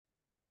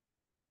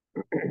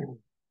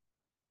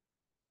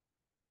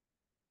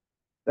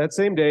That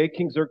same day,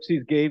 King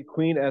Xerxes gave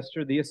Queen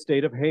Esther the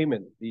estate of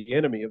Haman, the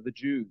enemy of the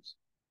Jews.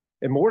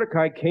 And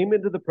Mordecai came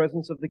into the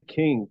presence of the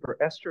king,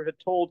 for Esther had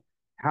told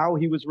how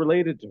he was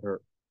related to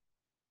her.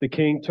 The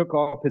king took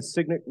off his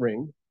signet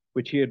ring,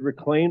 which he had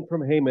reclaimed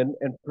from Haman,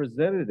 and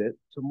presented it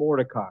to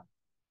Mordecai.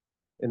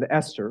 And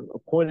Esther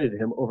appointed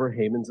him over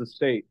Haman's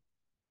estate.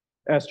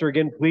 Esther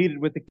again pleaded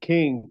with the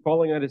king,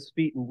 falling at his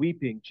feet and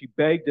weeping. She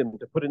begged him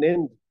to put an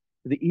end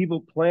to the evil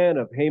plan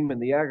of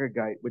Haman the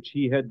Agagite, which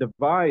he had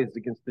devised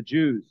against the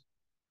Jews.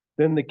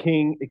 Then the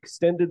king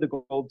extended the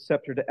gold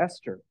scepter to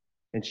Esther,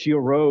 and she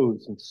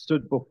arose and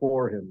stood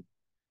before him.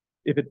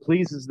 If it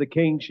pleases the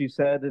king, she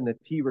said, and if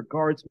he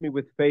regards me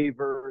with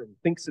favor and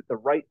thinks it the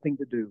right thing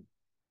to do,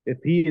 if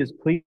he is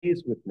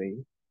pleased with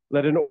me,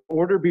 let an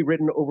order be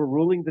written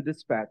overruling the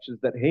dispatches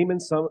that Haman,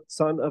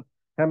 son of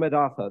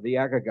Hammedatha, the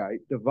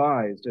Agagite,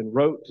 devised and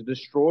wrote to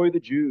destroy the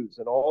Jews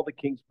and all the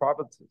king's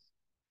provinces.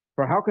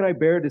 For how can I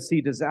bear to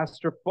see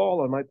disaster fall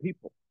on my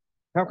people?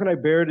 How can I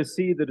bear to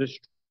see the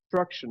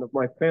destruction of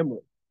my family?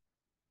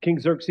 King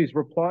Xerxes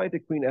replied to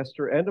Queen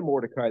Esther and to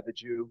Mordecai the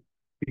Jew,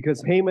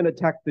 because Haman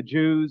attacked the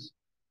Jews,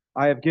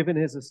 I have given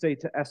his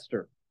estate to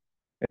Esther,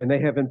 and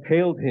they have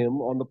impaled him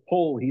on the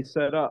pole he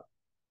set up.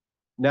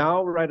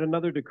 Now write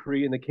another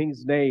decree in the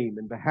king's name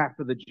in behalf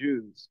of the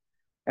Jews,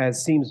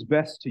 as seems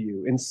best to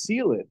you, and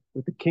seal it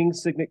with the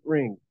king's signet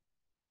ring.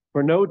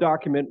 For no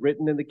document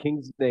written in the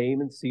king's name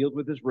and sealed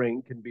with his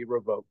ring can be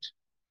revoked.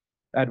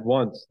 At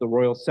once the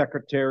royal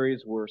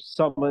secretaries were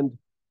summoned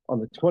on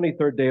the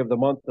 23rd day of the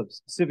month of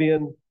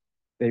Sivan.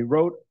 They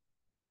wrote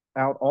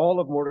out all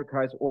of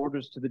Mordecai's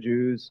orders to the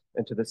Jews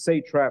and to the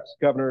satraps,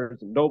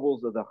 governors, and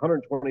nobles of the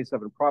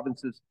 127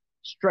 provinces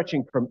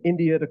stretching from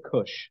India to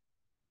Cush.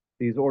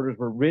 These orders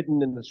were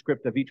written in the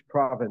script of each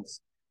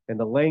province and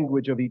the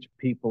language of each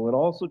people, and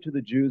also to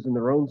the Jews in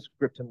their own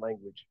script and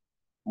language.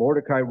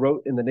 Mordecai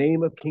wrote in the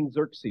name of King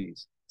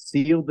Xerxes,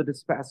 sealed the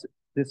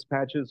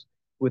dispatches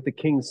with the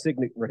king's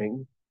signet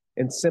ring,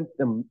 and sent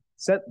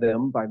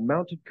them by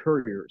mounted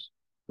couriers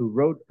who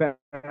rode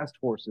fast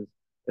horses,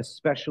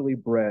 especially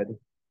bred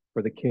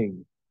for the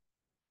king.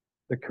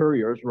 The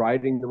couriers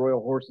riding the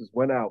royal horses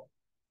went out,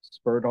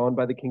 spurred on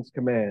by the king's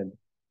command,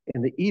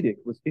 and the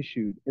edict was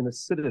issued in the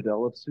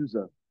citadel of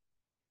Susa.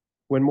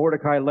 When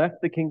Mordecai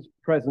left the king's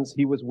presence,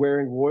 he was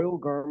wearing royal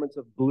garments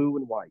of blue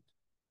and white,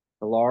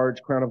 a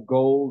large crown of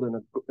gold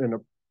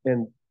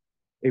and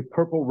a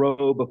purple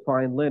robe of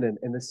fine linen,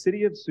 and the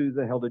city of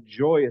Susa held a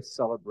joyous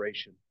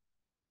celebration.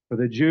 For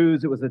the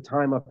Jews, it was a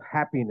time of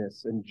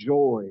happiness and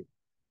joy,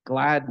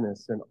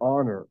 gladness and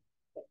honor.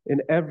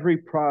 In every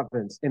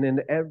province and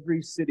in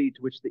every city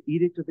to which the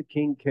edict of the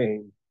king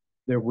came,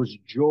 there was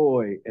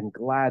joy and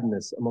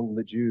gladness among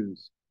the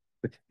Jews,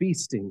 with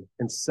feasting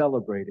and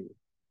celebrating.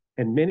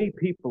 And many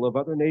people of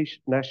other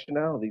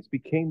nationalities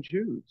became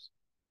Jews,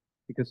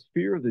 because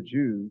fear of the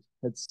Jews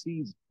had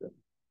seized them.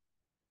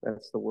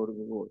 That's the word of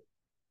the Lord.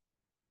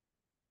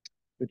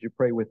 Would you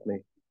pray with me?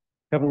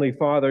 Heavenly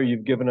Father,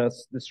 you've given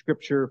us the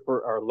scripture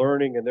for our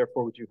learning, and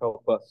therefore would you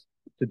help us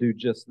to do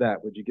just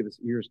that? Would you give us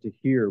ears to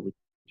hear? Would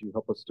you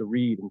help us to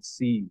read and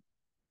see?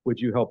 Would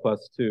you help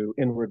us to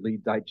inwardly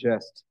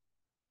digest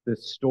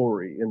this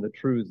story and the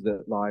truths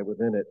that lie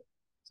within it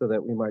so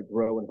that we might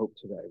grow in hope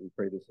today? We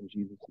pray this in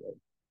Jesus' name.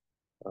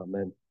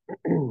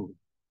 Amen.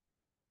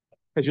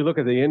 As you look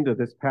at the end of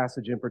this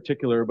passage in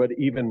particular, but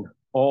even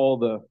all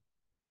the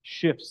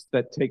shifts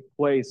that take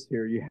place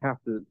here, you have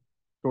to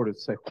sort of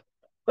say,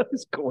 what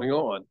is going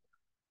on?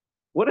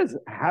 What is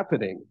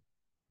happening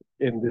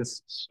in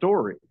this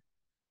story?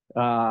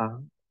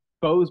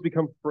 Foes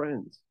become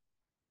friends.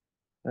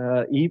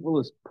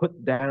 Evil is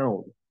put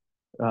down.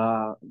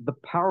 The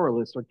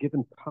powerless are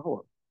given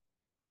power.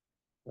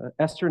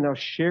 Esther now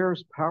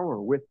shares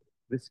power with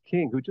this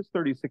king who just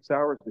 36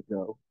 hours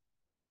ago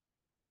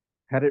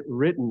had it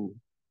written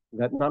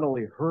that not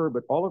only her,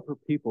 but all of her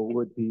people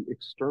would be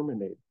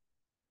exterminated.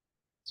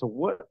 So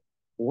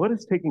what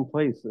is taking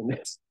place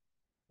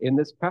in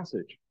this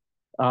passage?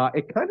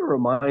 It kind of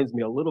reminds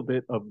me a little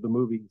bit of the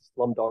movie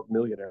Slumdog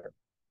Millionaire.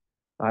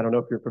 I don't know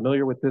if you're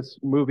familiar with this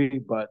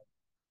movie, but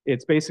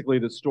it's basically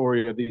the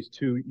story of these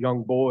two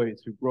young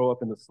boys who grow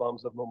up in the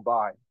slums of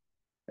Mumbai.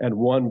 And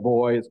one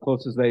boy, as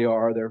close as they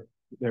are,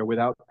 they're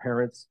without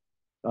parents.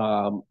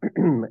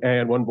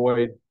 And one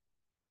boy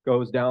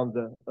goes down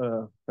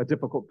a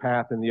difficult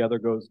path, and the other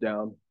goes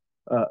down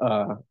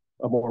a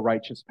more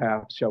righteous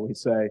path, shall we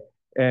say.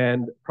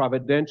 And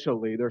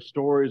providentially, their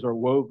stories are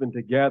woven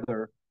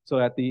together. So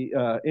at the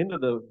end of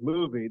the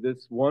movie,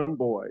 this one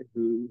boy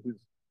who's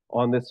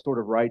on this sort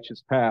of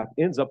righteous path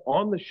ends up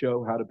on the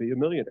show How to Be a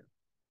Millionaire.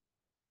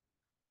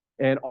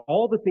 And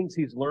all the things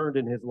he's learned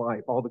in his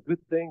life, all the good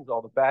things,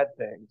 all the bad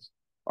things,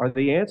 are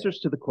the answers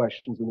to the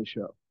questions in the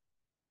show.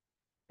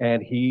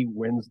 And he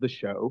wins the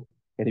show,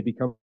 and he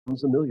becomes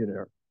a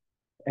millionaire.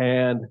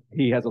 And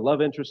he has a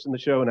love interest in the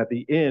show, and at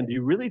the end,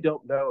 you really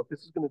don't know if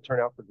this is going to turn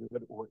out for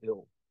good or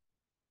ill.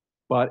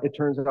 But it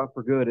turns out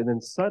for good. And then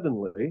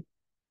suddenly,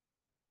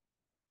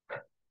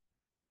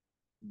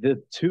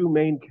 the two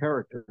main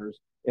characters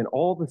in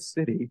all the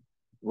city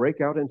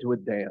break out into a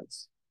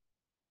dance.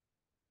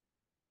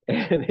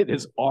 And it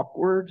is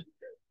awkward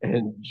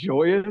and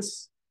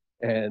joyous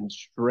and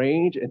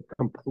strange and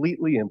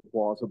completely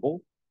implausible.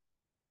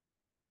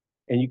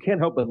 And you can't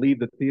help but leave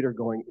the theater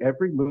going,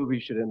 every movie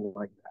should end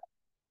like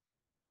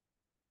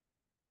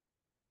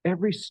that.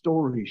 Every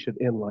story should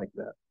end like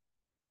that.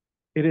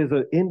 It is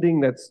an ending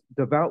that's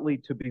devoutly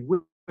to be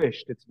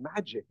wished. It's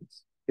magic.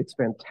 It's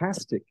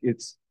fantastic.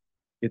 It's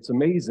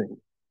amazing.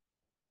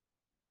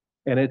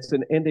 And it's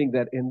an ending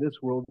that in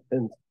this world,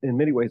 in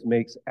many ways,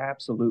 makes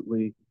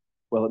absolutely,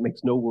 well, it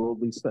makes no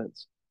worldly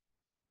sense.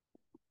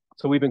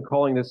 So we've been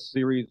calling this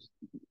series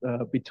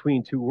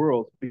Between Two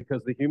Worlds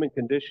because the human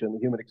condition, the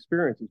human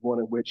experience is one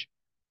in which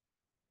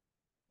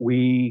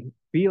we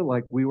feel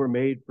like we were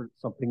made for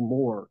something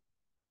more,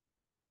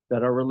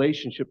 that our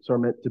relationships are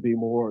meant to be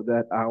more,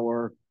 that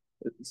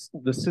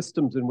the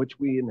systems in which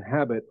we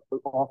inhabit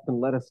often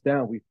let us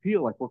down. We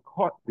feel like we're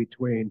caught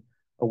between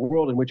a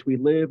world in which we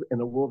live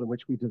and a world in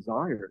which we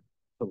desire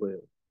to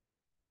live.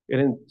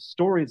 And in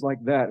stories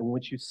like that, in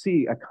which you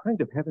see a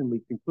kind of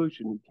heavenly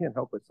conclusion, you can't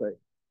help but say,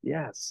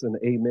 yes, and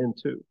amen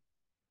too.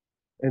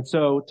 And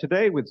so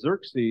today with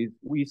Xerxes,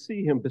 we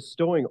see him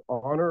bestowing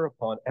honor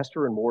upon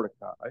Esther and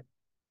Mordecai.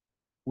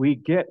 We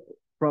get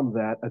from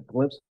that a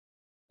glimpse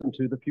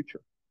into the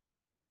future.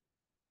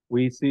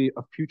 We see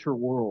a future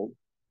world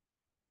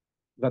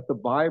that the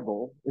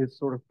Bible is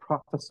sort of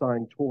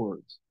prophesying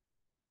towards.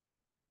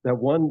 That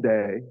one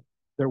day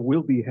there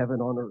will be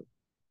heaven on earth.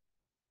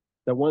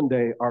 That one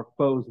day our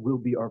foes will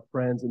be our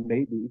friends and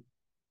maybe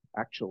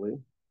actually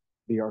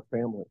be our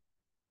family.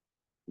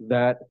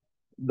 That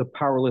the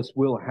powerless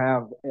will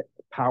have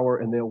power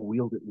and they'll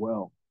wield it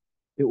well.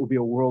 It will be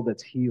a world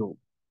that's healed.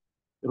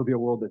 It'll be a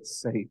world that's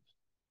safe.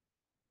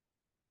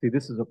 See,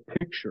 this is a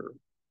picture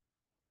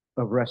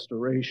of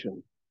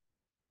restoration.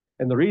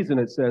 And the reason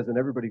it says, and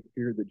everybody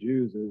feared the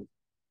Jews, is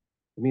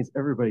it means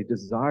everybody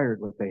desired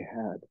what they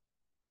had.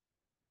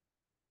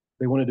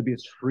 They wanted to be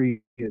as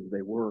free as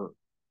they were.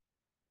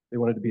 They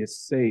wanted to be as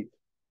safe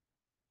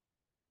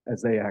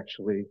as they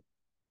actually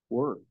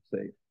were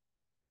safe.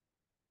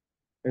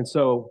 And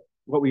so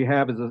what we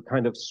have is a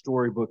kind of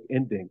storybook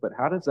ending. But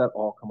how does that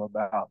all come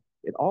about?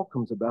 It all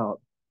comes about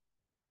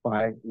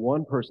by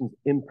one person's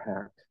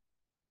impact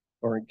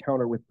or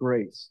encounter with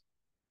grace.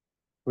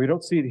 We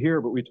don't see it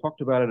here, but we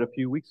talked about it a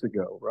few weeks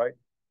ago, right?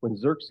 When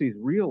Xerxes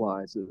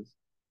realizes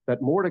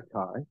that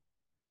Mordecai,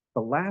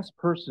 the last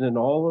person in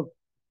all of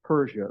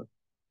Persia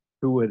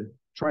who would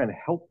try and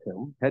help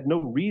him, had no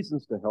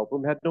reasons to help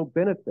him, had no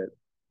benefit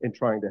in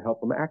trying to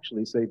help him,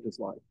 actually saved his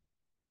life.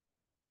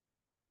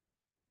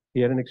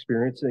 He had an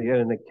experience and he had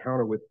an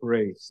encounter with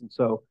grace. And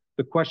so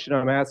the question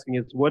I'm asking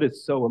is, what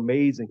is so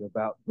amazing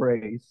about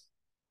grace?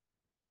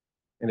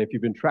 And if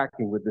you've been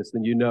tracking with this,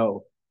 then you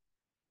know,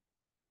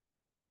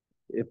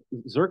 if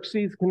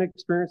Xerxes can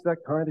experience that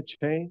kind of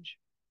change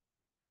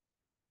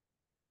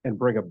and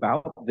bring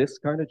about this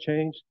kind of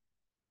change,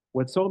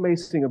 what's so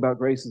amazing about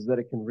grace is that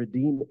it can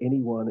redeem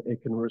anyone,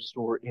 it can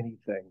restore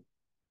anything,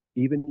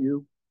 even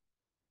you,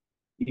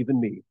 even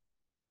me,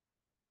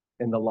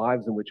 and the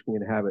lives in which we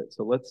inhabit.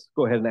 So let's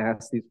go ahead and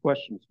ask these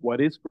questions. What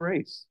is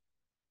grace?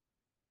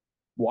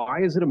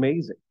 Why is it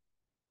amazing?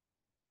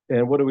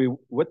 And what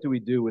do we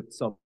do with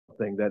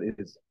something that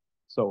is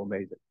so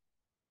amazing?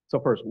 So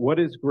first, what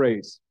is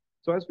grace?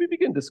 So as we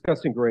begin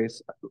discussing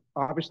grace,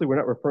 obviously we're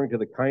not referring to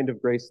the kind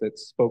of grace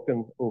that's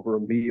spoken over a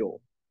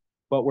meal,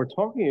 but we're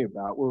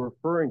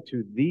referring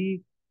to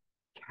the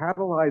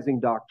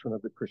catalyzing doctrine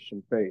of the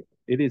Christian faith.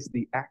 It is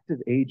the active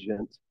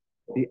agent,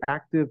 the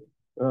active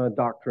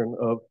doctrine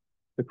of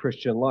the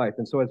Christian life.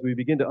 And so as we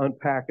begin to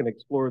unpack and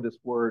explore this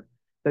word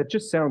that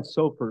just sounds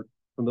so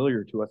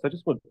familiar to us, I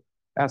just want to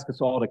ask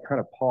us all to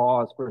kind of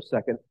pause for a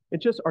second and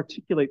just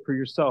articulate for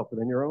yourself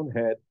and in your own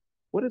head,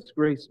 what does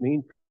grace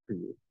mean for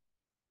you?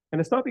 And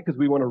it's not because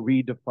we want to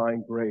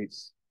redefine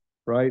grace,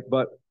 right?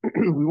 But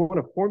we want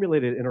to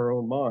formulate it in our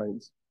own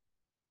minds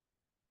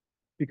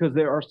because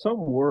there are some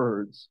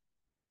words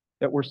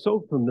that we're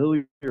so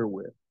familiar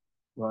with,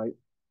 right?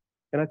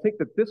 And I think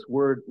that this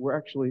word we're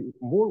actually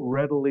more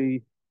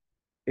readily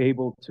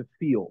able to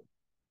feel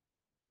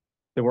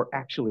than we're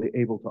actually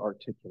able to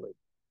articulate.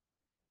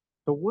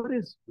 So what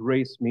does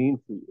grace mean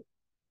for you?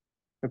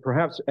 And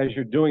perhaps as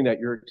you're doing that,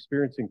 you're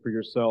experiencing for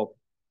yourself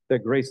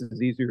that grace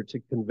is easier to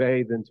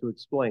convey than to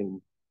explain.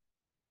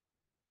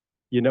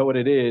 You know what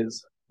it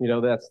is. You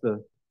know, that's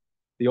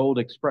the old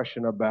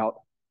expression about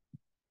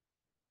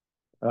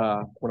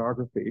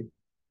pornography.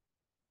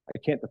 I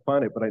can't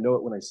define it, but I know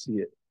it when I see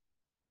it.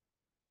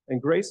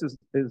 And grace is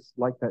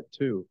like that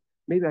too.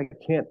 Maybe I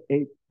can't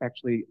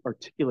actually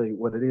articulate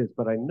what it is,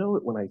 but I know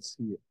it when I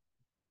see it.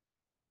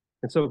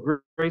 And so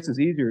grace is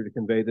easier to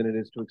convey than it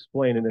is to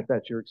explain. And if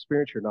that's your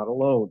experience, you're not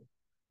alone.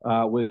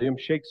 William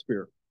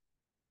Shakespeare,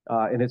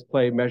 in his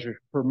play Measure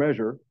for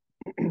Measure,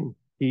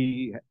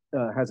 he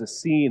has a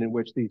scene in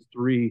which these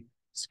three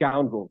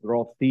scoundrels, they're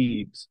all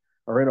thieves,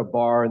 are in a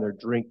bar and they're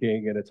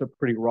drinking, and it's a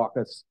pretty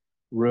raucous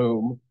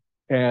room.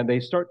 And they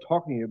start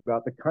talking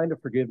about the kind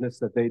of forgiveness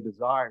that they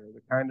desire,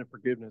 the kind of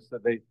forgiveness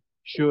that they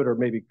should or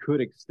maybe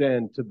could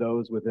extend to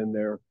those within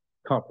their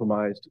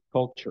compromised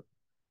culture.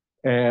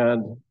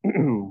 And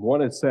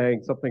one is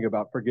saying something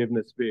about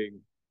forgiveness being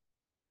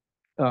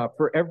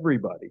for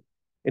everybody.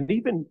 And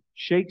even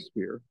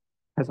Shakespeare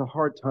has a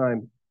hard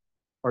time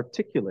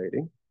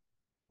articulating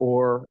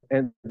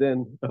and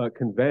then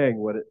conveying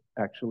what it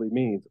actually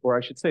means. Or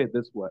I should say it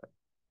this way.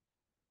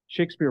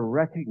 Shakespeare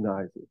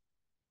recognizes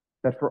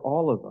that for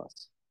all of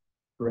us,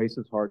 grace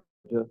is hard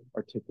to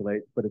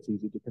articulate, but it's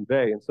easy to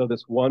convey. And so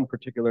this one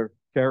particular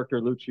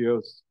character,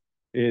 Lucius,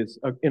 is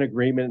in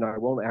agreement, and I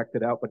won't act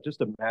it out, but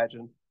just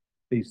imagine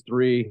these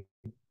three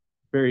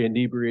very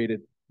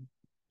inebriated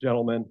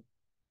gentlemen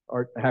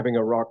are having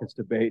a raucous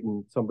debate,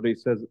 and somebody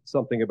says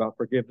something about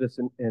forgiveness,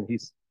 and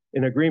he's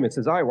in agreement,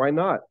 says, aye, why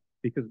not?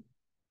 Because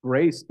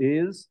grace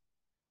is,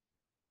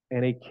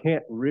 and he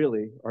can't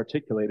really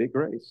articulate it,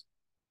 grace.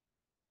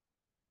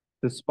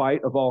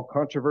 Despite of all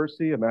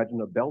controversy,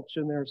 imagine a belch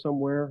in there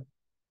somewhere.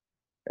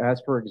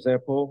 As, for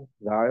example,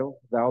 thou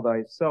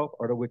thyself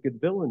art a wicked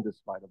villain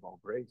despite of all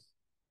grace.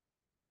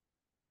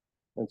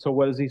 And so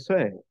what is he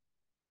saying?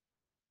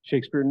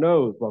 Shakespeare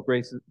knows while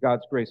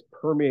God's grace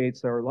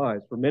permeates our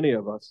lives, for many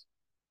of us,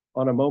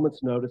 on a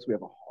moment's notice, we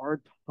have a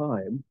hard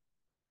time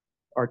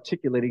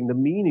articulating the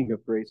meaning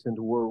of grace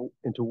into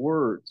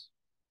words.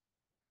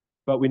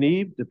 But we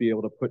need to be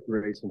able to put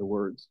grace into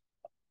words.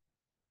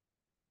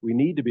 We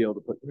need to be able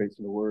to put grace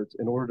into words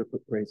in order to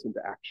put grace into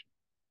action.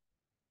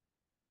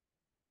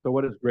 So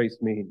what does grace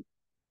mean?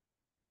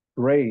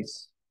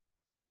 Grace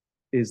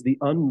is the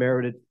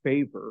unmerited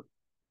favor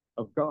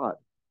of God.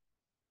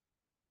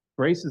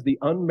 Grace is the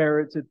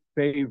unmerited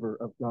favor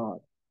of God.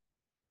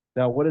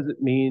 Now, what does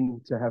it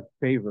mean to have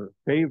favor?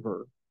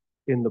 Favor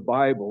in the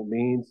Bible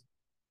means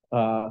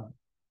a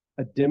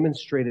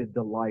demonstrated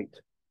delight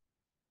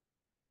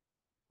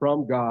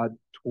from God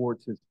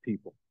towards his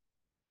people.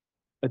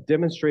 A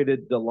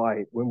demonstrated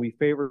delight. When we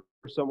favor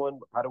someone,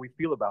 how do we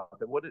feel about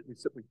them?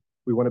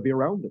 We want to be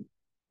around them.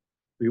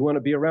 We want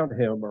to be around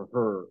him or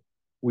her.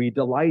 We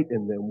delight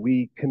in them.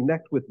 We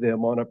connect with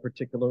them on a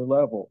particular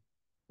level,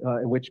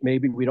 in which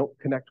maybe we don't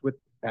connect with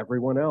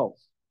everyone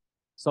else.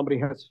 Somebody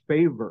has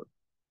favor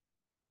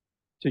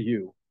to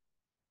you.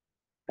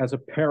 As a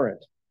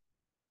parent,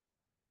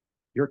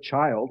 your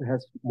child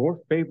has more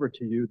favor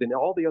to you than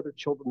all the other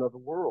children of the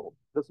world.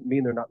 Doesn't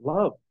mean they're not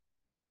loved,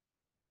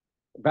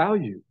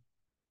 valued.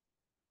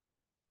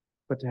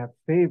 But to have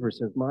favor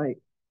says my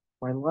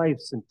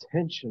life's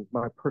intention,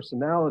 my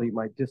personality,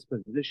 my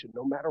disposition,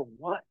 no matter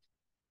what,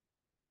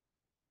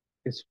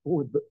 is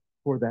for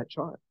that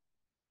child.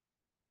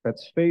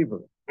 That's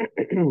favor.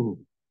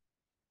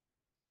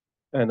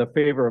 And the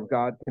favor of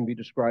God can be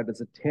described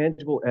as a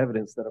tangible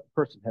evidence that a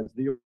person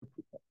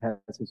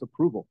has his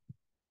approval.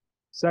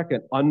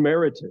 Second,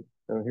 unmerited.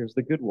 Now here's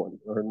the good one,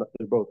 or not,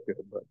 they're both good,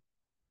 but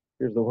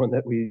here's the one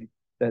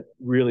that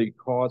really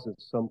causes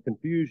some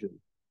confusion.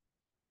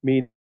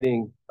 Meaning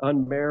the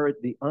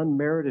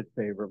unmerited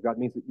favor of God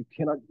means that you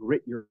cannot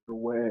grit your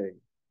way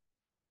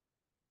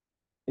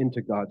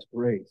into God's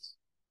grace.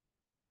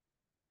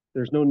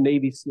 There's no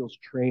Navy SEALs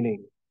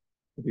training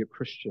to be a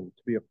Christian,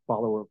 to be a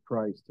follower of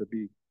Christ,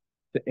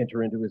 to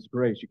enter into his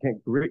grace. You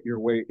can't grit your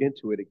way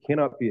into it. It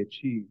cannot be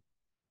achieved.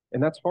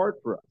 And that's hard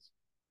for us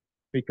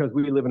because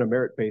we live in a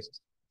merit-based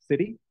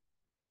city.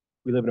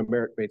 We live in a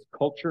merit-based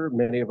culture.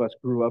 Many of us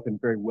grew up in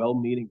very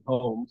well-meaning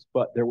homes,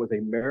 but there was a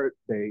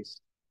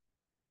merit-based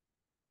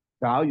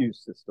value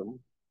system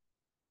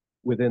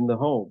within the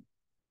home.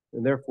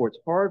 And therefore, it's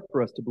hard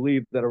for us to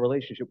believe that a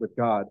relationship with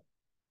God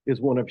is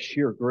one of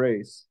sheer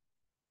grace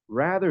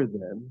rather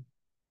than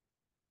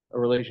a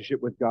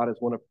relationship with God as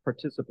one of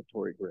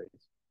participatory grace.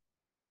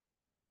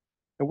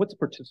 And what's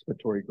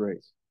participatory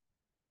grace?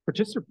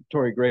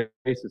 Participatory grace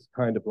is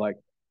kind of like,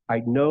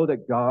 I know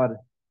that God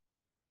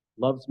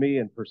loves me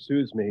and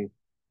pursues me,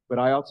 but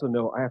I also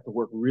know I have to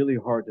work really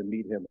hard to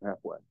meet him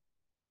halfway.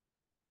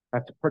 I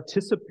have to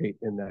participate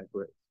in that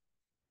grace.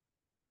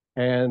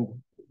 And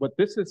what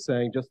this is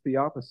saying, just the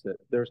opposite.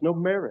 There's no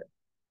merit.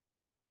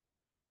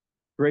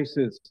 Grace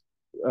is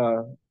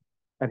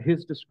at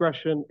his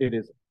discretion. It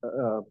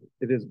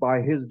is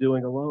by his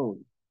doing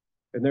alone.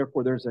 And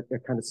therefore, there's a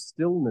kind of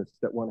stillness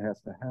that one has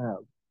to have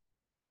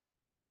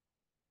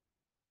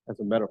as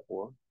a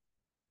metaphor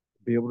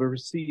to be able to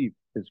receive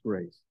his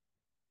grace.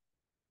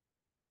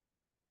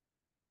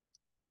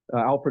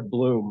 Alfred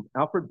Bloom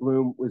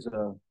was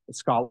a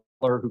scholar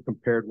who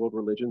compared world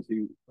religions.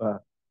 He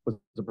was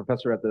a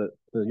professor at the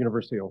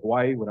University of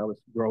Hawaii when I was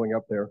growing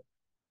up there.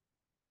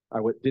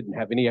 I didn't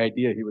have any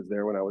idea he was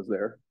there when I was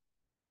there,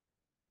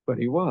 but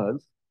he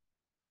was.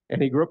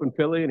 And he grew up in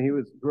Philly, and he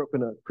grew up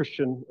in a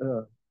Christian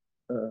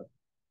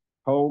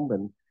home.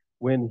 And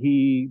when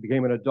he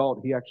became an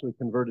adult, he actually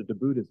converted to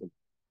Buddhism.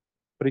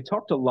 But he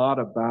talked a lot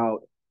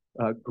about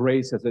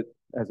grace as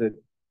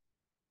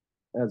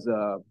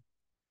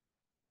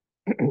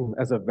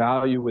a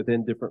value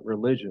within different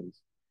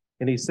religions.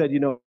 And he said,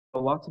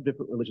 lots of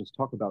different religions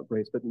talk about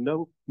grace, but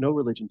no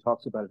religion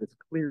talks about it as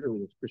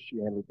clearly as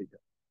Christianity does.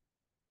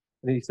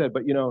 And he said,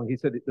 but he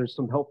said there's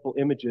some helpful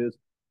images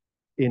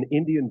in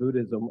Indian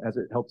Buddhism as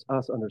it helps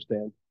us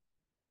understand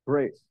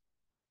grace.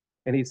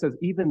 And he says,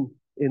 even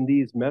in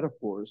these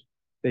metaphors,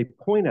 they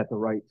point at the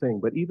right thing,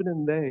 but even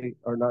in they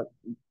are not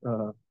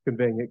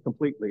conveying it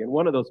completely. And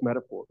one of those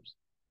metaphors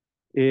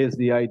is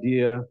the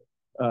idea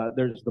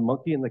there's the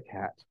monkey and the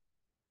cat,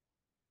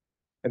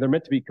 and they're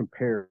meant to be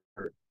compared.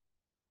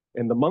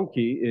 And the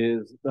monkey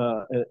is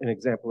an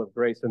example of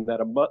grace in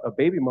that a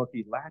baby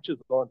monkey latches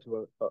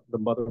onto the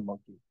mother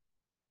monkey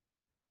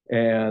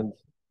and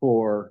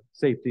for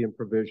safety and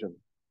provision.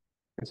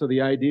 And so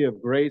the idea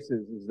of grace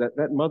is that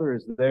that mother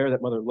is there,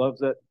 that mother loves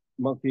that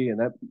monkey,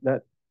 and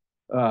that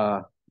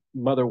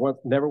mother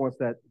never wants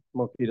that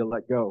monkey to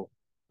let go.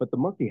 But the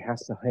monkey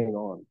has to hang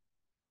on.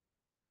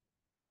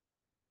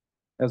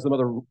 As the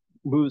mother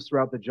moves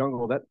throughout the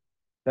jungle,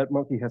 that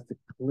monkey has to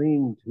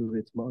cling to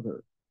its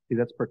mother. See,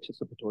 that's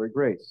participatory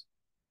grace.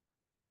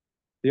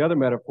 The other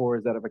metaphor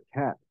is that of a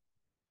cat.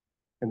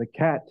 And the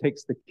cat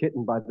takes the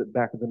kitten by the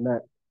back of the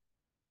neck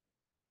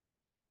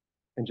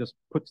and just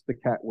puts the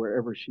cat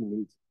wherever she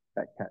needs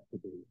that cat to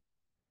be.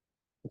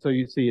 And so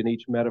you see in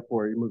each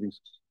metaphor, you're moving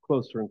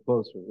closer and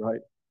closer,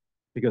 right?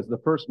 Because the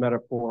first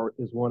metaphor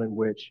is one in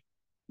which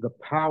the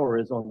power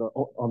is on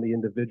the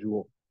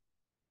individual.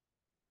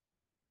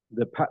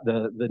 The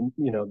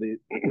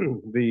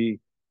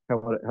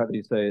how do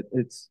you say it?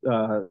 It's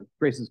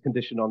grace is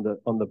conditioned on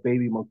the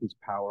baby monkey's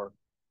power,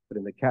 but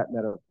in the cat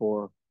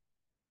metaphor,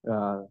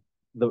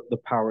 the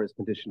power is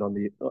conditioned on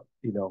the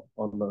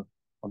on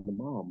the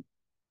mom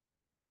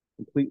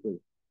completely.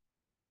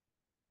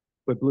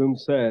 But Bloom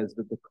says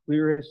that the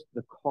clearest,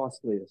 the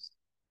costliest,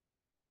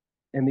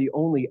 and the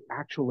only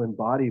actual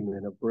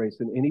embodiment of grace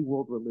in any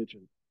world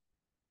religion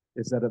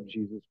is that of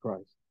Jesus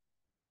Christ.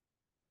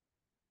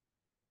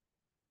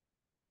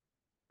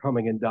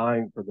 Coming and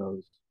dying for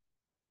those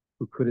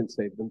who couldn't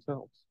save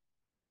themselves.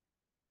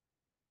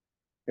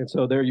 And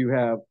so there you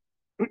have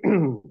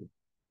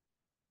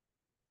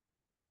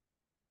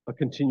a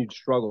continued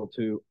struggle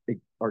to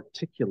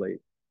articulate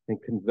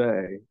and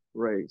convey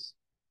grace.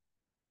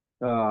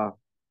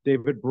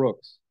 David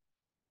Brooks,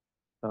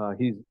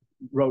 he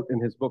wrote in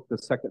his book, The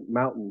Second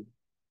Mountain,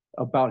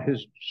 about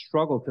his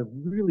struggle to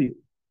really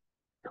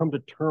come to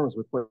terms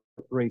with what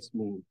grace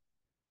means.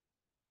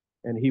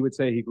 And he would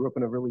say he grew up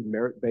in a really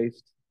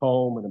merit-based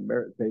home and a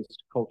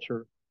merit-based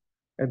culture.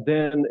 And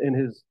then in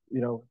his,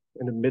 in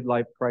a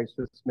midlife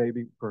crisis,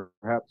 maybe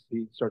perhaps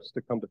he starts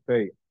to come to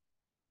faith.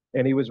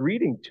 And he was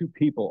reading two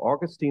people,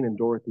 Augustine and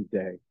Dorothy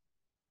Day,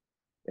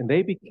 and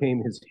they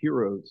became his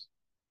heroes.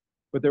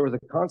 But there was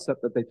a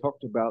concept that they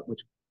talked about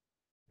which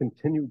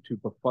continued to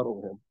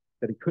befuddle him,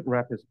 that he couldn't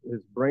wrap his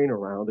brain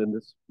around. And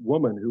this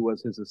woman who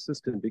was his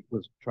assistant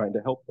was trying to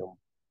help him.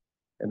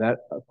 And that,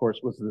 of course,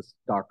 was this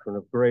doctrine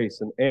of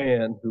grace. And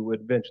Anne, who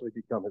would eventually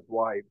become his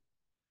wife,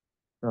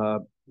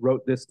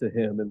 wrote this to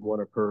him in one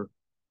of her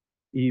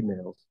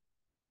emails.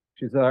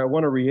 She said, I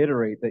want to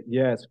reiterate that,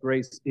 yes,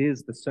 grace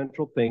is the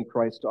central thing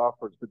Christ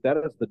offers, but that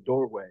is the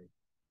doorway,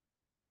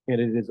 and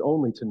it is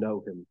only to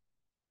know him.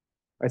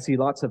 I see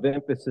lots of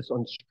emphasis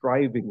on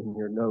striving in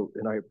your note,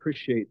 and I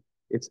appreciate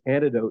its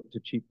antidote to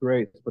cheap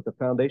grace, but the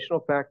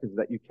foundational fact is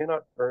that you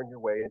cannot earn your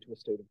way into a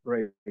state of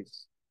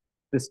grace.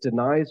 This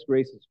denies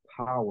grace's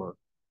power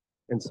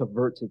and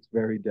subverts its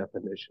very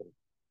definition.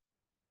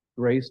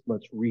 Grace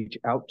must reach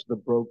out to the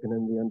broken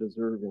and the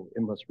undeserving.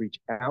 It must reach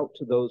out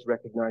to those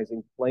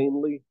recognizing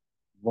plainly,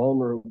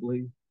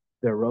 vulnerably,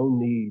 their own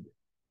need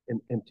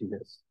and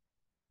emptiness.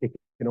 It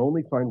can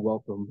only find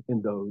welcome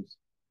in those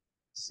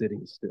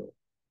sitting still.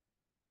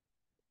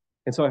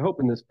 And so I hope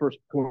in this first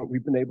point,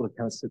 we've been able to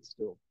kind of sit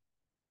still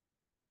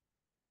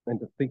and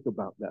to think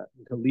about that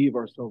and to leave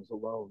ourselves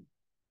alone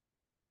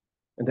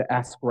and to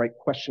ask right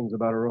questions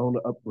about our own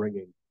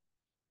upbringing,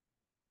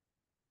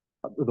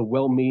 the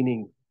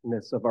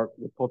well-meaningness of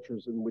the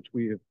cultures in which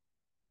we have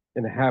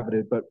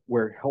inhabited, but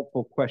where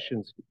helpful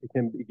questions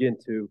can begin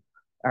to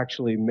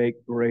actually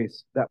make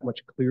grace that much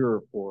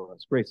clearer for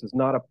us. Grace is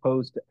not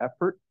opposed to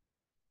effort.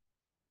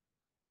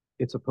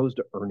 It's opposed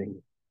to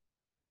earning.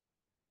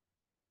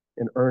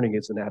 And earning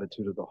is an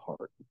attitude of the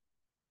heart.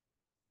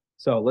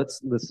 So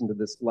let's listen to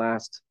this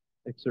last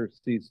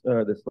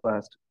this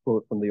last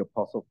quote from the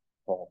Apostle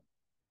Paul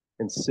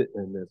and sit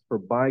in this. For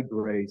by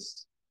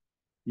grace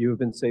you have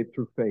been saved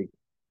through faith.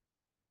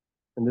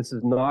 And this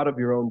is not of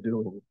your own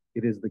doing.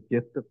 It is the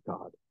gift of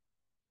God,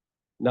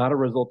 not a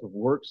result of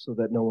works so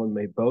that no one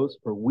may boast,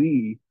 for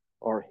we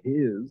are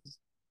his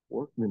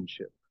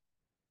workmanship,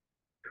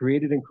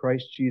 created in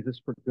Christ Jesus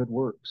for good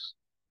works,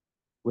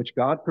 which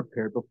God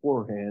prepared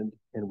beforehand,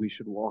 and we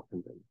should walk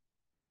in them.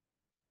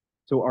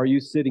 So are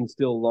you sitting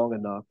still long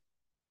enough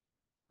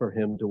for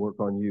him to work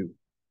on you?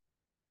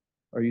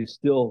 Are you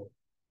still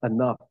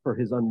enough for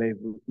his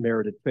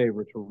unmerited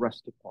favor to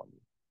rest upon you?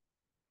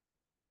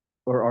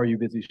 Or are you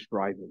busy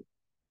striving,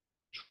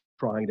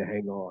 trying to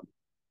hang on?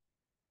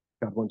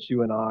 God wants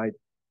you and I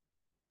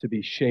to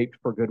be shaped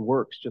for good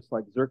works, just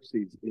like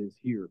Xerxes is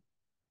here.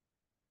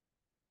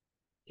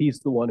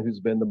 He's the one who's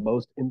been the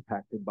most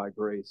impacted by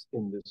grace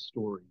in this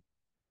story.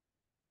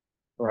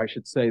 Or I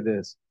should say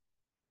this,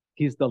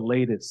 He's the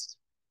latest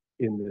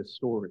in this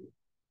story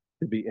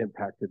to be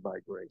impacted by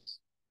grace.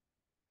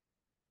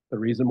 The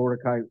reason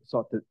Mordecai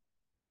sought to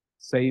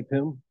save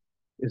him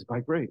is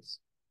by grace.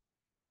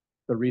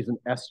 The reason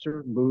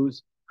Esther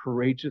moves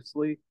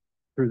courageously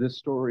through this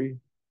story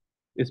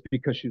is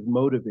because she's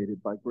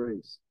motivated by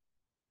grace.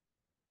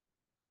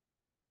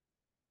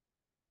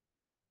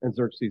 And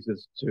Xerxes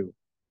is too.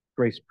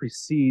 Grace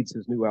precedes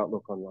his new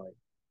outlook on life.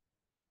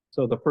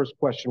 So the first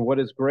question, what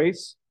is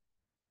grace?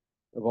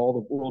 Of all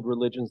the world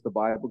religions, the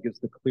Bible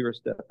gives the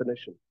clearest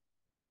definition.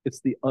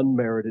 It's the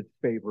unmerited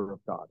favor of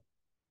God.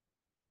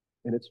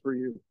 And it's for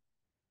you.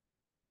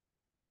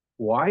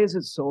 Why is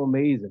it so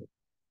amazing?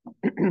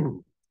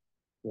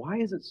 Why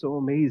is it so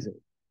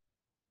amazing?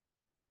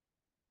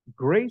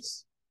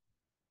 Grace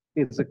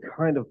is a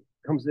kind of,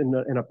 comes in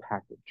a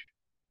package.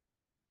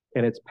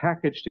 And it's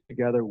packaged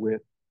together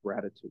with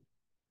gratitude.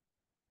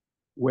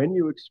 When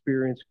you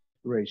experience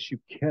grace, you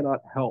cannot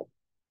help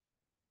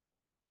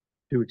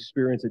to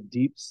experience a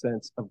deep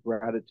sense of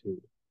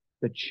gratitude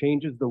that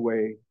changes the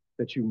way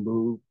that you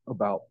move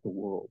about the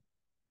world.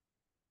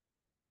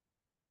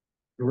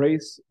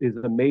 Grace is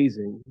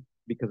amazing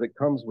because it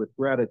comes with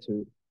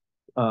gratitude.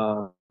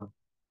 But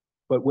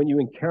when you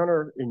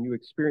encounter and you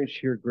experience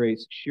sheer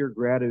grace, sheer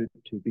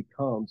gratitude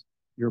becomes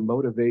your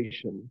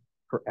motivation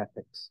for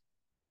ethics.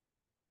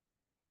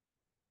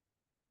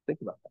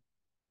 Think about that.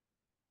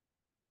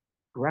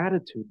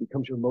 Gratitude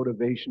becomes your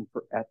motivation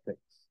for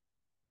ethics.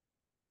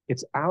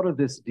 It's out of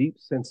this deep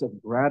sense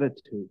of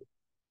gratitude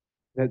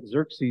that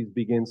Xerxes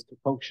begins to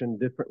function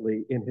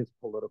differently in his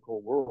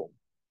political world.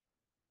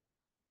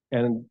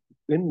 And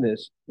in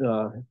this,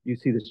 you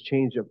see this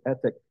change of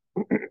ethic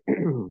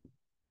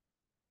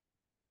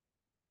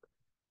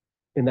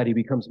in that he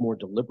becomes more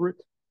deliberate,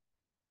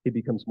 he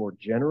becomes more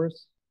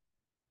generous,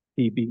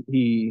 he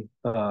begins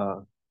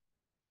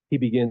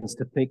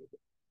to think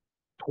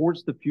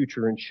towards the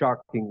future in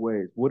shocking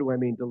ways. What do I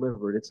mean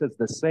deliberate? It says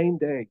the same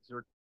day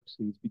Xerxes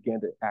began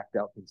to act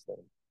out these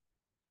things.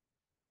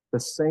 The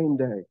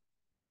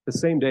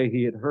same day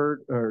he had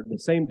heard, or the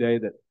same day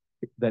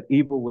that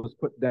evil was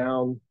put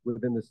down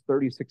within this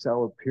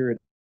 36-hour period,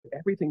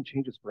 everything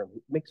changes for him.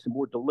 It makes him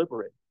more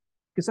deliberate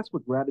because that's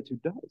what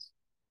gratitude does.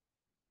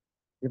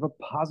 You have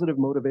a positive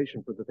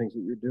motivation for the things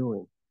that you're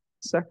doing.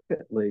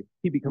 Secondly,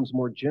 he becomes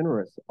more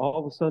generous. All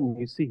of a sudden,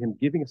 you see him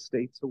giving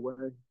estates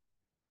away,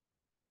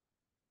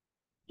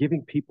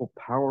 giving people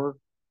power.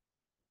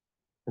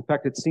 In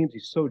fact, it seems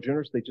he's so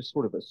generous, they just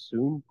sort of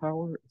assume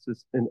power. It's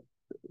this, and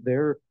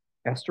there,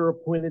 Esther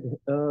appointed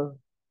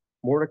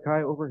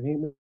Mordecai over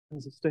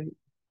Haman's estate.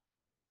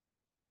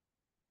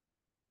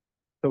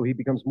 So he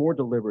becomes more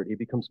deliberate. He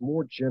becomes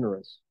more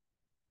generous.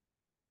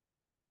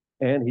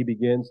 And he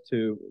begins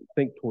to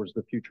think towards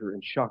the future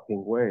in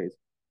shocking ways.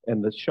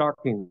 And the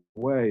shocking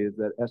way is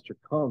that Esther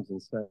comes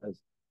and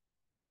says,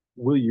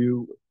 will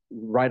you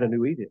write a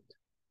new edict?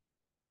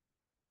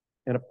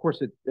 And of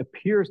course, it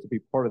appears to be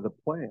part of the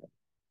plan.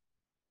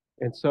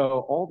 And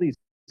so all these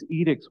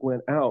edicts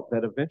went out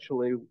that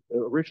originally,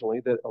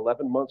 that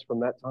 11 months from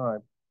that time,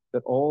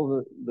 that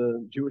all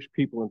the Jewish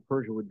people in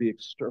Persia would be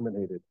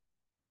exterminated.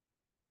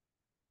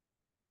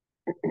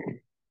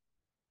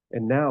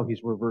 And now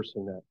he's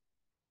reversing that.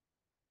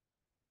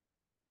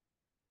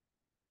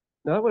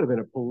 Now, that would have been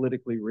a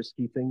politically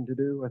risky thing to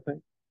do, I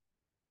think.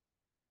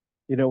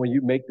 You know, when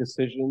you make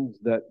decisions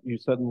that you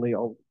suddenly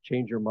all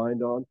change your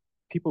mind on,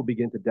 people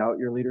begin to doubt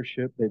your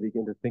leadership. They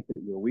begin to think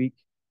that you're weak,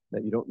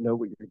 that you don't know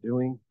what you're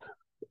doing.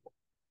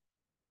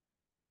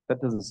 That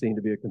doesn't seem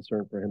to be a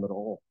concern for him at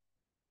all.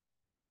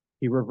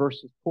 He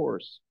reverses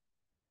course.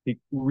 He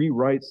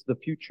rewrites the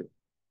future.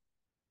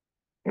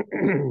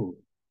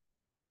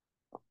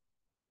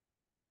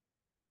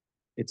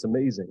 It's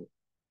amazing.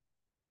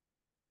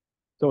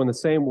 So in the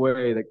same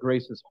way that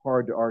grace is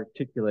hard to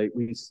articulate,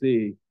 we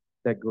see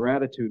that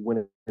gratitude,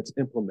 when it's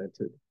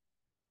implemented,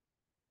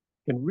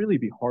 can really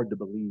be hard to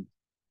believe.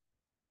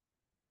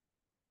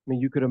 I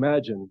mean, you could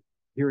imagine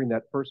hearing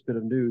that first bit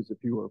of news if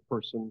you were a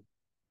person,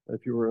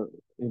 if you were,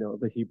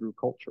 the Hebrew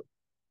culture.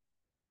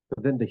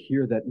 But then to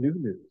hear that new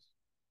news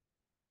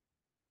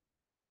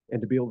and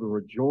to be able to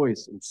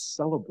rejoice and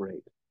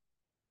celebrate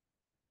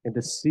and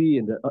to see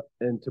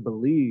and to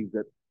believe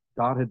that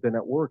God had been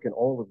at work in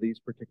all of these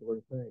particular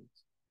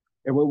things.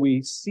 And when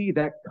we see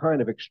that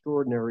kind of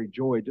extraordinary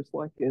joy, just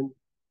like in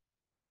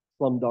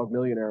Slumdog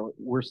Millionaire,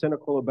 we're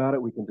cynical about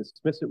it. We can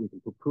dismiss it. We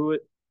can poo-poo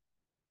it.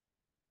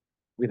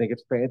 We think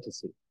it's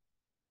fantasy.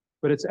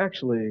 But it's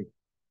actually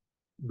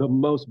the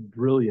most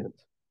brilliant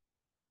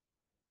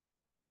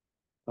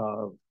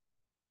of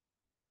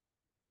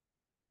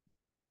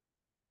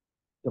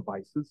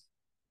devices,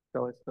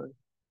 shall I say.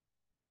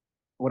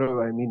 What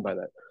do I mean by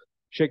that?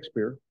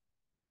 Shakespeare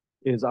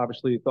is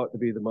obviously thought to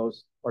be the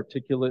most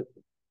articulate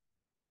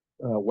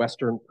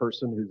Western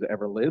person who's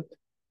ever lived,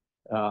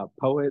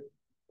 poet,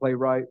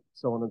 playwright,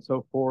 so on and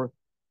so forth.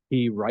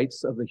 He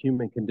writes of the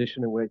human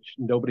condition in which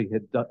nobody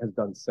has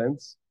done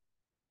since.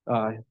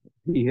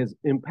 He has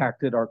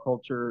impacted our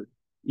culture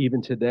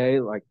even today.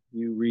 Like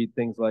you read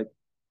things like,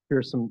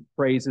 here's some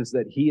phrases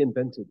that he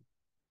invented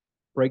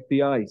break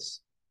the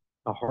ice,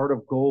 a heart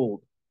of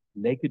gold,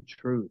 naked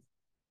truth.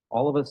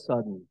 All of a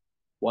sudden,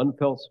 one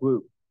fell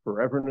swoop,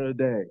 forever and a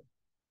day,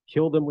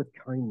 kill them with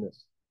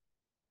kindness.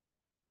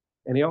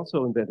 And he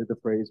also invented the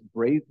phrase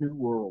brave new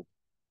world.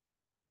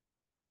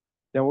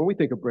 Now, when we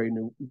think of brave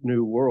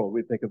new world,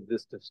 we think of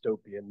this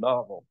dystopian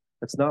novel.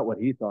 That's not what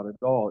he thought at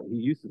all. He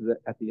uses it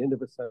at the end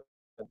of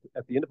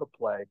at the end of a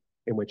play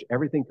in which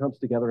everything comes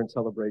together in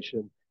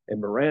celebration. And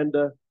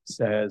Miranda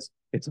says,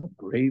 it's a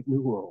brave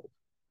new world.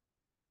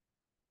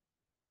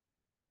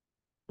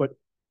 But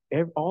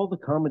all the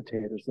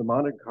commentators, the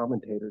modern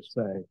commentators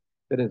say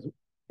that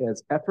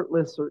as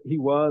effortless he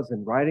was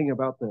in writing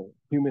about the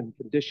human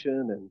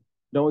condition and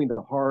knowing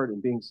the heart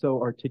and being so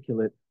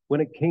articulate,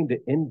 when it came to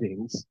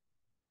endings,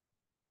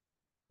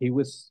 he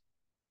was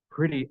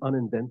pretty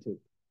uninventive.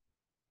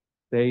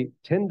 They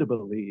tend to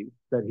believe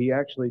that he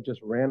actually just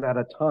ran out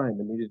of time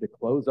and needed to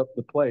close up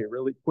the play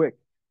really quick.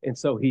 And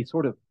so he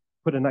sort of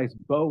put a nice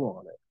bow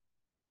on it.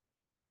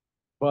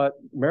 But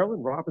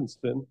Marilynne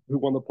Robinson, who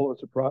won the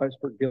Pulitzer Prize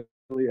for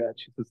Gilead,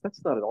 she says,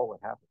 that's not at all what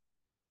happened.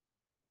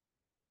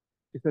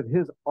 She said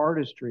his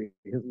artistry,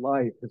 his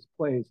life, his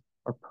plays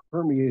are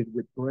permeated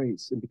with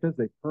grace. And because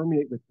they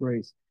permeate with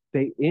grace,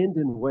 they end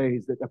in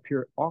ways that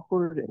appear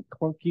awkward and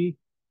clunky,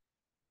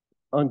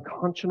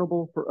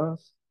 unconscionable for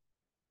us.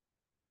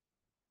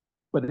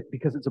 But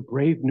because it's a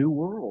brave new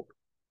world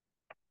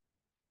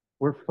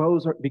where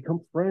foes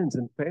become friends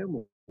and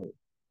family,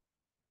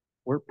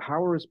 where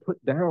power is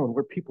put down,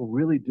 where people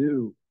really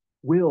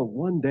will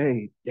one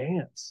day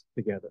dance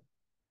together.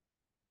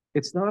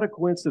 It's not a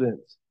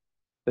coincidence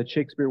that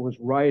Shakespeare was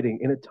writing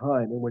in a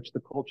time in which the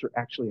culture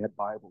actually had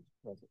Bibles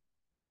present.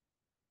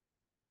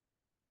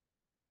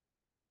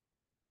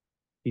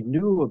 He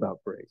knew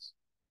about grace.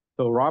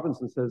 So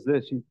Robinson says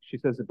this, she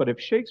says, but if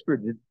Shakespeare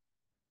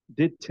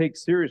did take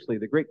seriously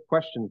the great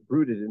questions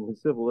rooted in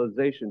his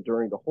civilization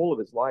during the whole of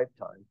his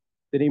lifetime,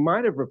 then he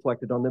might have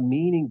reflected on the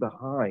meaning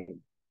behind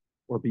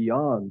or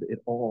beyond it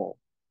all.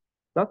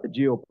 Not the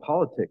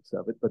geopolitics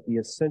of it, but the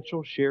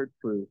essential shared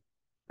truth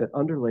that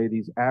underlay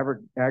these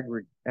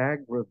aggravated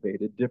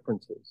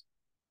differences.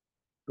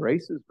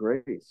 Grace is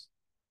grace.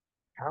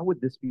 How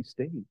would this be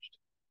staged?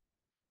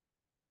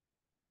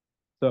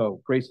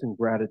 So, grace and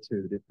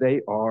gratitude, if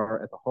they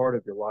are at the heart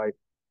of your life,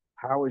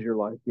 how is your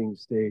life being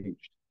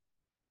staged?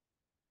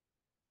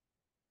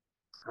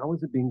 How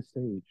is it being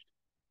staged?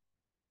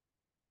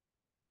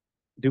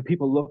 Do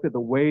people look at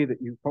the way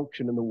that you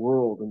function in the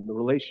world and the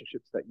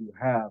relationships that you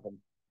have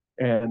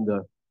and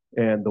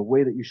the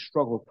way that you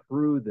struggle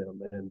through them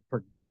and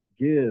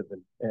forgive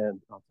and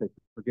I'll say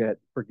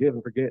forgive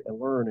and forget and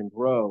learn and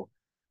grow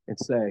and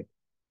say,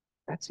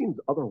 that seems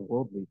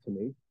otherworldly to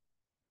me.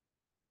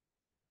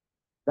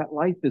 That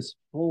life is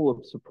full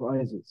of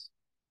surprises.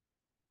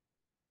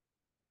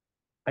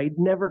 I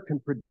never can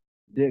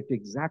predict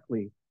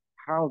exactly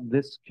how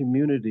this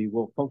community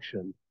will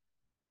function,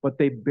 but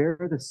they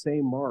bear the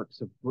same marks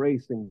of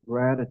grace and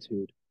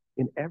gratitude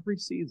in every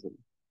season.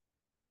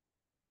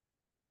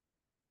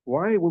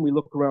 Why, when we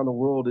look around the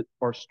world,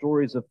 are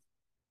stories of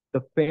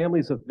the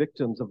families of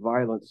victims of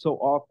violence so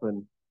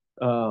often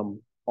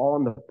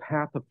on the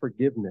path of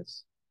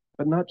forgiveness,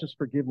 but not just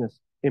forgiveness,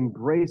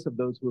 embrace of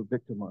those who are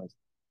victimized?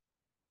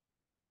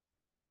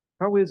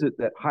 How is it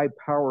that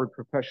high-powered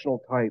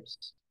professional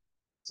types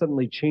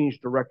suddenly change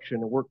direction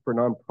and work for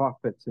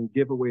nonprofits and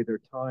give away their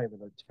time and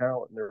their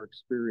talent and their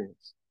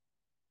experience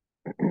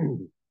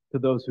to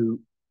those who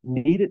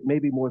need it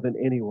maybe more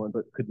than anyone,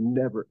 but could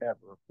never,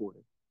 ever afford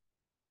it?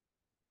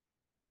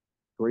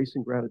 Grace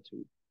and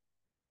gratitude.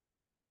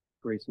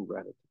 Grace and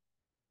gratitude.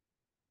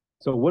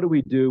 So what do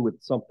we do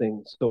with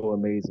something so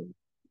amazing?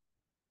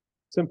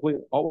 Simply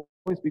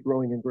always be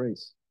growing in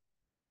grace.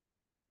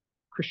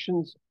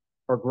 Christians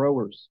are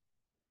growers.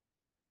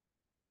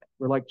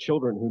 We're like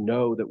children who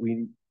know that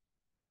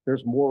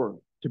there's more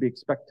to be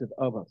expected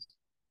of us.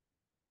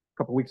 A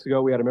couple of weeks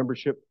ago, we had a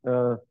membership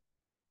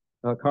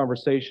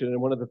conversation, and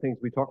one of the things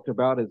we talked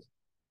about is,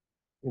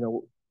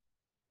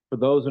 for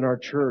those in our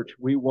church,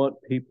 we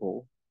want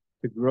people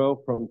to grow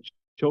from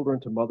children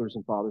to mothers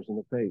and fathers in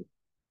the faith.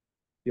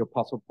 The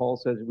Apostle Paul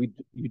says,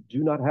 you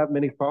do not have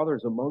many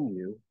fathers among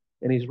you,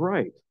 and he's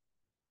right.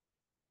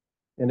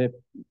 And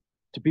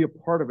to be a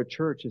part of a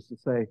church is to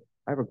say,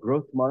 I have a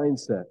growth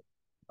mindset.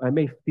 I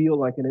may feel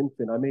like an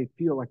infant. I may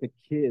feel like a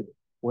kid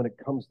when it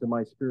comes to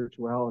my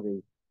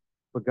spirituality,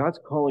 but God's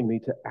calling me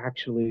to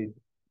actually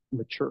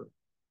mature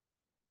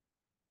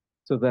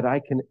so that I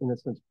can, in a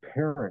sense,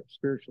 parent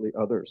spiritually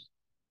others.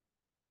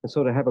 And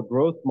so to have a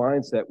growth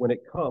mindset when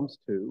it comes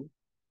to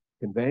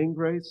conveying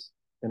grace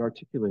and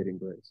articulating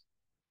grace,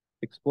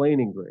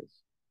 explaining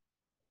grace.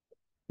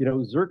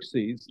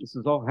 Xerxes, this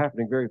is all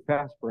happening very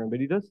fast for him,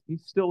 but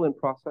he's still in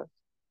process.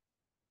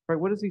 Right?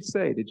 What does he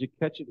say? Did you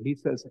catch it? He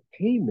says,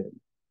 Haman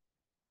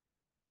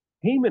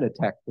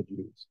attacked the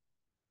Jews.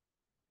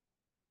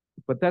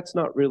 But that's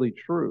not really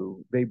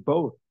true. They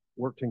both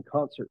worked in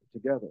concert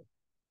together.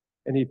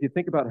 And if you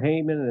think about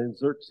Haman and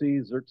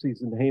Xerxes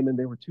and Haman,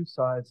 they were two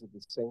sides of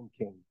the same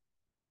king.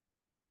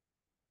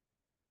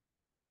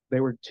 They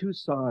were two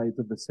sides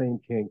of the same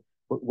king,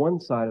 but one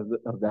side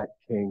of that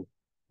king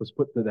was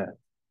put to death.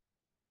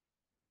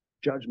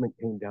 Judgment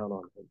came down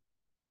on him.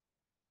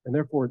 And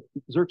therefore,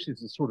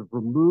 Xerxes is sort of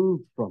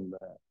removed from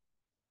that.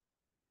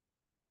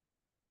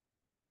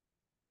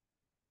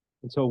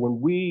 And so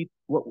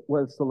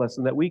what's the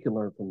lesson that we can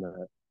learn from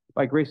that?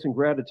 By grace and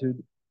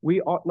gratitude, we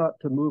ought not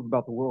to move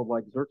about the world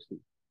like Xerxes.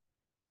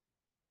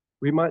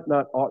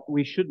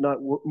 We should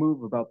not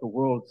move about the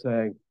world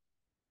saying,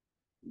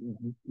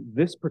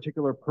 this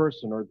particular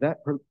person or that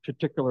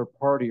particular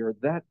party or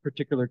that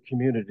particular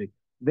community,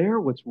 they're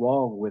what's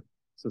wrong with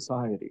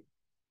society.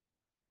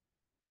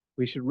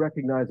 We should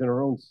recognize in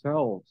our own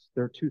selves,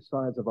 there are two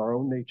sides of our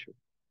own nature.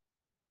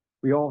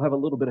 We all have a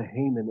little bit of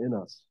Haman in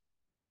us.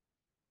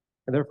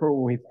 And therefore,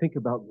 when we think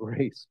about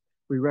grace,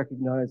 we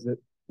recognize that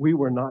we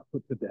were not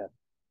put to death.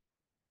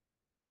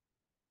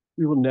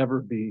 We will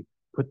never be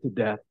put to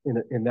death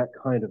in that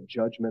kind of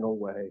judgmental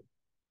way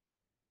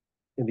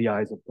in the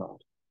eyes of God.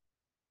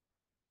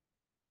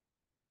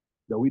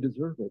 Though we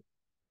deserve it.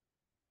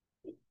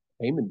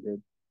 Haman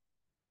did.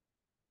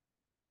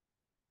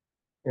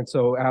 And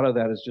so out of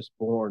that is just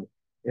born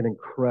an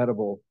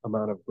incredible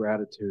amount of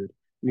gratitude.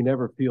 We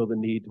never feel the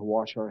need to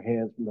wash our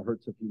hands from the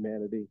hurts of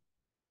humanity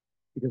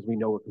because we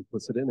know we're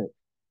complicit in it.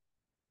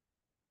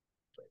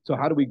 So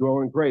how do we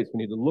grow in grace? We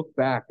need to look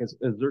back, as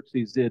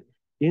Xerxes did,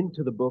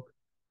 into the book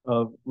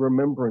of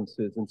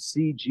remembrances and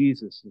see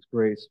Jesus'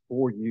 grace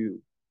for you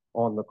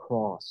on the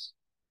cross,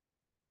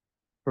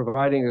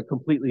 providing a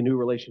completely new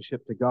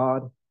relationship to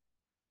God.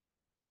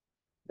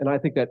 And I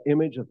think that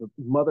image of the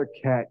mother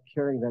cat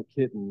carrying that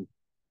kitten,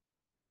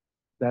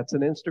 that's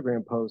an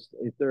Instagram post,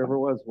 if there ever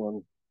was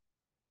one.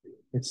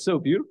 It's so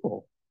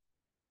beautiful.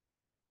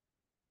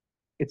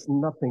 It's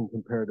nothing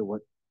compared to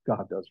what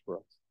God does for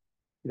us.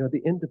 You know, at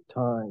the end of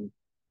time,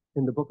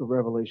 in the book of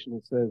Revelation,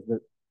 it says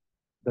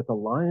that the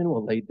lion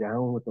will lay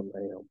down with the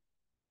lamb.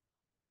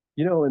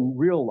 You know, in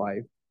real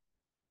life,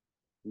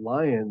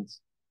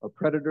 lions are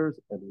predators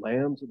and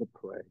lambs are the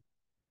prey.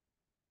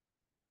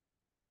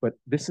 But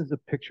this is a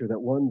picture that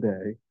one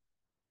day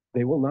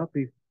they will not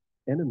be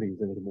enemies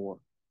anymore.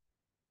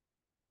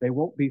 They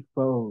won't be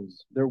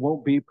foes. There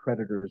won't be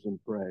predators and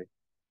prey.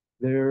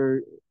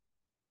 The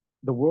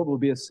world will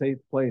be a safe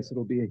place.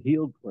 It'll be a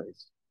healed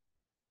place.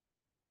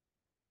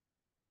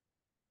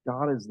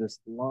 God is this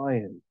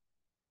lion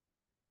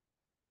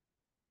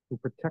who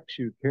protects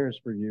you, cares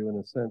for you in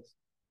a sense,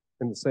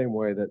 in the same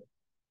way that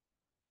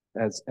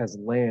as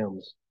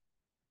lambs,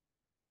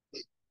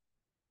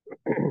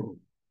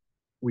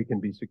 we can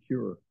be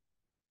secure.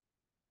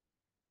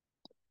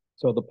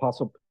 So the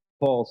Apostle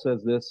Paul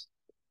says this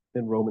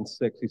in Romans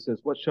 6. He says,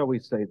 what shall we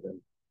say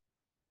then?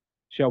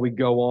 Shall we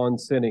go on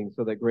sinning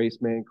so that grace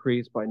may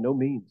increase? By no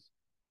means.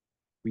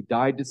 We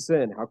died to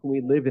sin. How can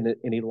we live in it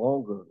any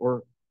longer?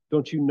 Or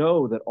don't you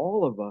know that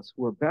all of us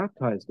who were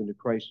baptized into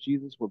Christ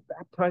Jesus were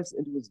baptized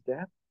into his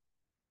death?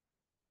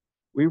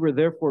 We were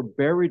therefore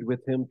buried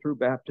with him through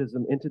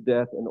baptism into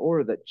death, in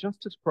order that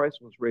just as Christ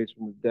was raised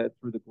from the dead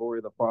through the glory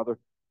of the Father,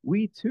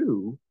 we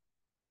too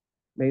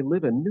may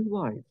live a new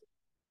life.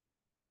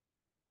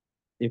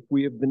 If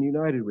we have been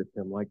united with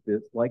him like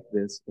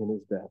this in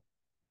his death,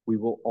 we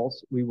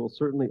will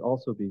certainly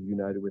also be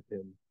united with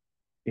him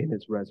in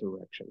his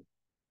resurrection.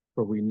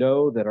 For we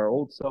know that our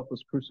old self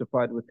was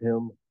crucified with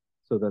him,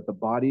 so that the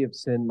body of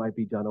sin might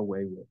be done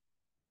away with,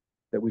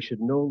 that we should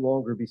no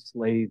longer be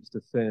slaves to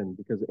sin,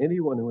 because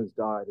anyone who has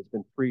died has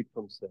been freed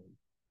from sin.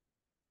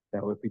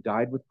 Now, if we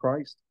died with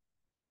Christ,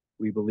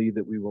 we believe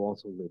that we will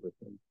also live with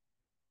him.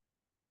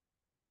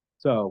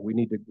 So we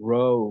need to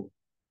grow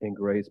in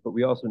grace, but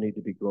we also need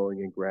to be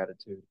growing in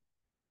gratitude.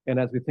 And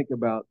as we think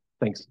about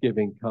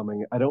Thanksgiving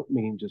coming, I don't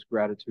mean just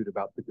gratitude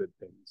about the good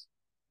things,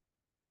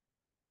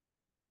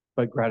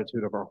 but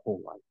gratitude of our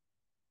whole life.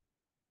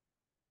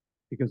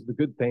 Because the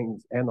good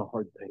things and the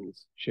hard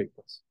things shape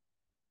us.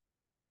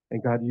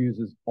 And God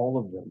uses all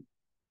of them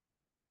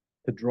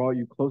to draw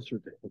you closer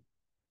to him.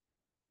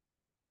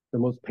 The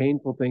most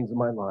painful things in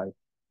my life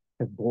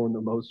have borne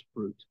the most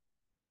fruit.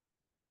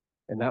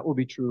 And that will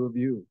be true of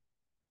you.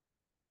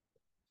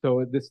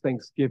 So this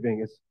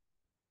Thanksgiving,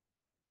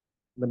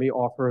 let me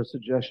offer a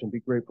suggestion. Be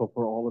grateful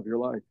for all of your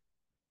life.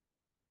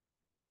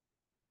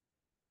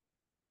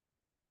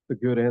 The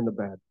good and the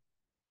bad.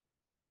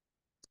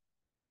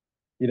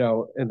 You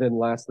know, and then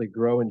lastly,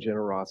 grow in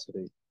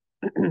generosity.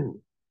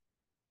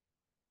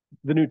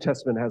 The New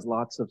Testament has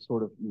lots of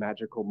sort of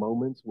magical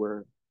moments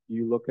where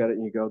you look at it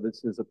and you go,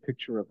 this is a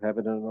picture of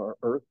heaven and our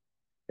earth.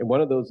 And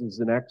one of those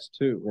is in Acts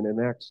 2. And in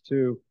Acts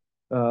 2,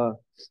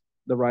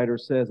 the writer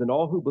says, and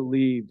all who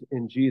believed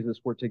in Jesus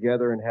were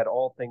together and had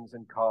all things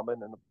in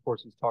common. And of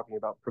course, he's talking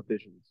about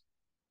provisions.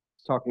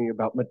 He's talking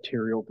about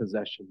material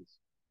possessions.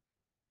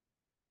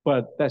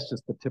 But that's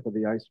just the tip of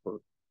the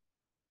iceberg,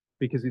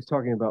 because he's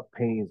talking about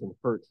pains and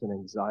hurts and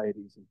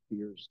anxieties and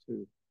fears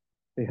too.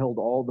 They held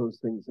all those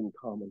things in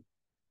common.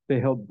 They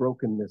held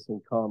brokenness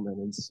in common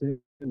and sin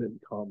in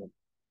common.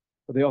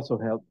 But they also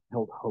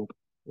held hope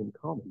in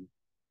common.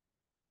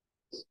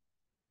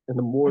 And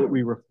the more that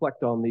we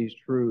reflect on these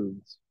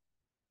truths,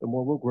 the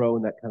more we'll grow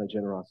in that kind of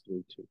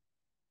generosity too.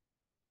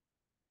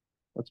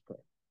 Let's pray.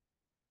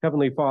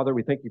 Heavenly Father,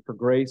 we thank you for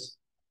grace.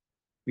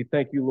 We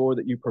thank you, Lord,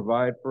 that you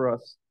provide for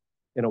us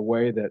in a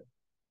way that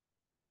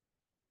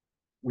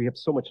we have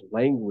so much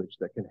language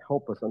that can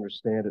help us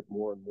understand it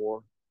more and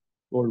more.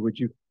 Lord, would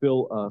you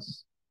fill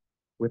us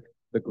with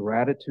the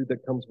gratitude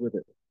that comes with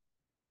it?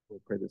 We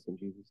pray this in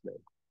Jesus' name.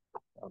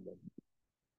 Amen.